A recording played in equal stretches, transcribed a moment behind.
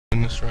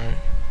this right.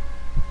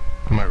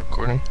 Am I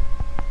recording?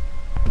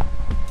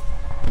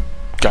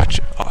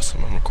 Gotcha.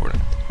 Awesome, I'm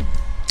recording.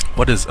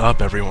 What is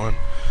up, everyone?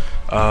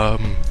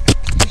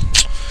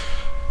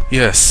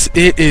 Yes,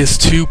 it is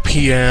 2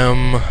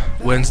 p.m.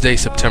 Wednesday,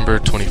 September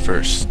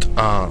 21st.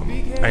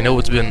 I know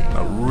it's been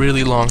a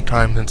really long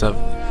time since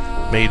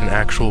I've made an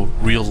actual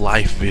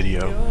real-life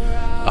video.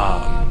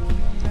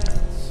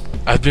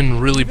 I've been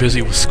really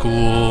busy with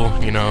school,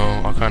 you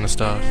know, all kind of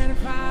stuff.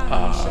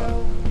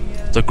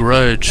 The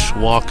GRUDGE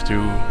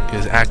walkthrough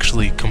is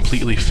actually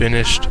completely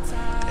finished,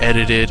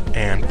 edited,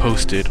 and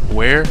posted.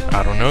 Where?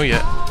 I don't know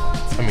yet.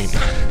 I mean,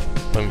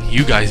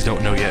 you guys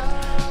don't know yet,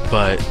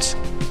 but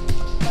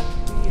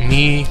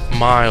me,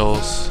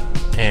 Miles,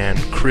 and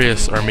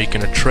Chris are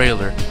making a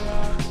trailer,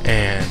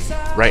 and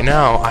right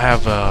now I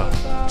have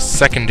a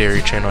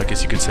secondary channel, I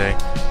guess you could say,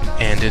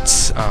 and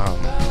it's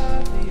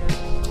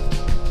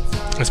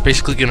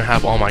basically gonna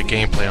have all my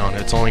gameplay on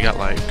it. It's only got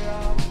like,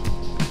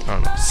 I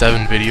don't know,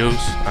 7 videos.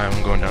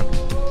 I'm going down.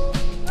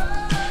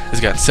 It's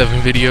got 7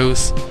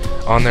 videos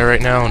on there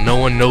right now. No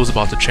one knows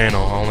about the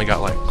channel. I only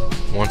got like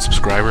 1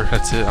 subscriber.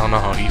 That's it. I don't know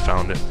how he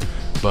found it,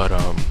 but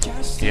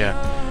yeah.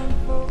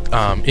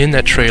 In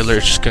that trailer,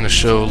 it's just gonna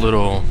show a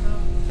little.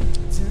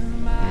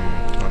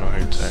 I don't know how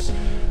you'd say.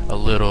 A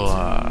little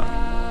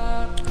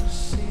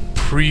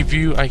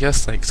preview, I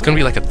guess. Like, it's gonna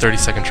be like a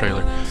 30-second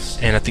trailer,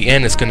 and at the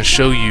end, it's gonna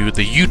show you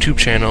the YouTube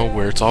channel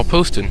where it's all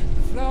posted,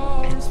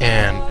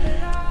 and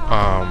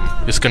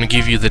it's gonna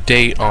give you the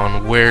date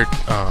on where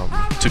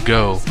to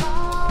go,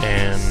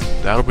 and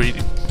that'll be.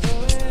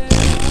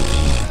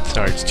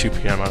 Sorry, it's 2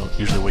 p.m. I don't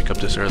usually wake up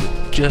this early.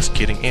 Just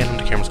kidding. And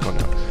the camera's going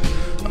down.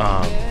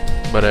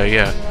 But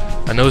yeah,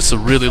 I know it's a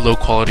really low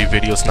quality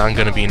video. It's not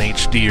gonna be in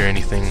HD or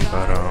anything,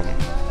 but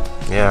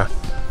yeah,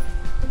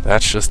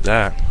 that's just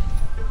that.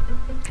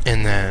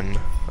 And then,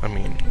 I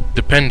mean,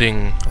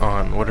 depending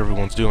on what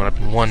everyone's doing, I've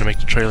been wanting to make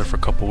the trailer for a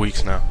couple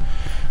weeks now.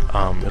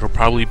 It'll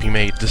probably be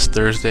made this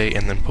Thursday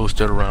and then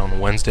posted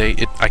around Wednesday.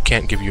 I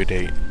can't give you a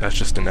date. That's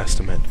just an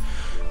estimate.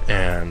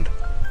 And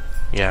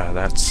yeah,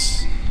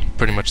 that's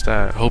pretty much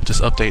that. I hope this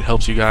update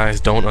helps you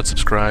guys. Don't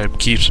unsubscribe.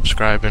 Keep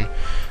subscribing.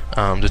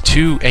 The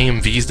 2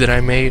 AMVs that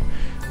I made,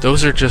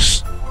 those are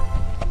just,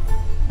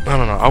 I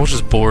don't know, I was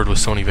just bored with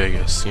Sony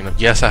Vegas. You know,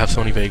 yes, I have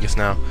Sony Vegas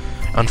now.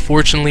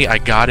 Unfortunately, I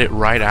got it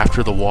right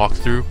after the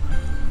walkthrough,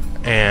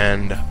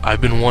 and I've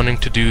been wanting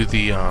to do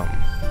the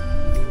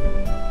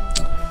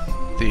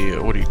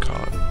what do you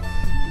call it?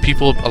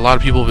 A lot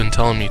of people have been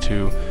telling me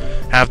to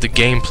have the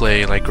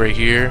gameplay like right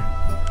here,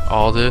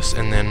 all this,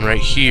 and then right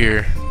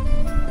here,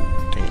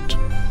 dang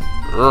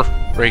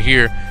it, right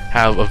here,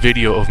 have a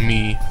video of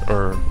me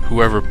or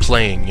whoever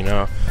playing, you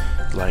know,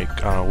 like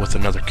with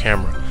another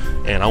camera.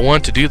 And I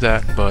wanted to do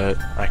that, but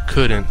I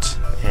couldn't,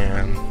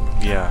 and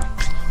yeah.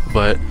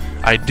 But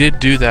I did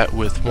do that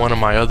with one of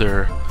my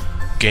other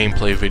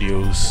gameplay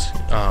videos.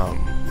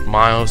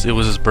 Miles, it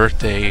was his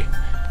birthday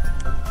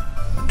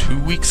 2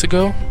 weeks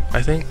ago,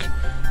 I think,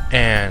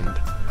 and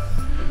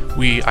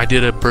I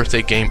did a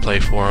birthday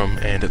gameplay for him,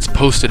 and it's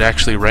posted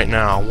actually right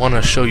now. I want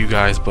to show you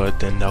guys, but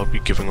then that would be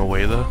giving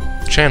away the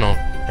channel,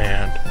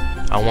 and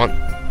I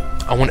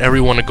want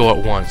everyone to go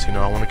at once, you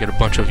know. I want to get a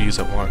bunch of views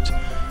at once,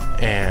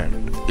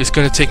 and it's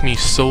gonna take me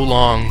so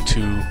long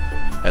to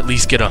at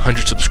least get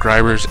 100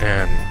 subscribers,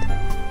 and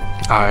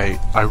I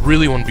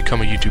really want to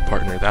become a YouTube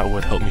partner. That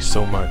would help me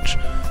so much,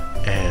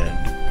 and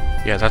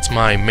yeah, that's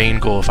my main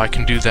goal. If I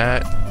can do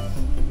that,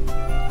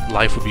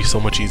 life would be so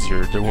much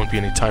easier. There won't be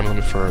any time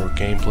limit for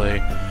gameplay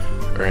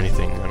or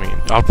anything. I mean,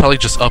 I'll probably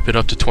just up it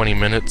up to 20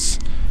 minutes,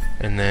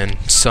 and then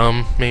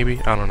some, maybe,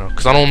 I don't know,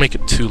 because I don't want to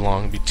make it too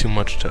long. It'd be too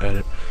much to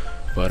edit.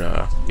 But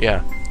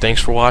yeah,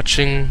 thanks for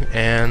watching,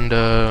 and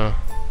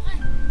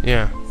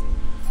yeah,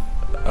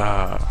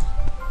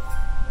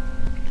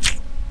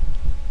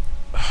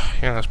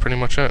 yeah, that's pretty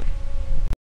much it.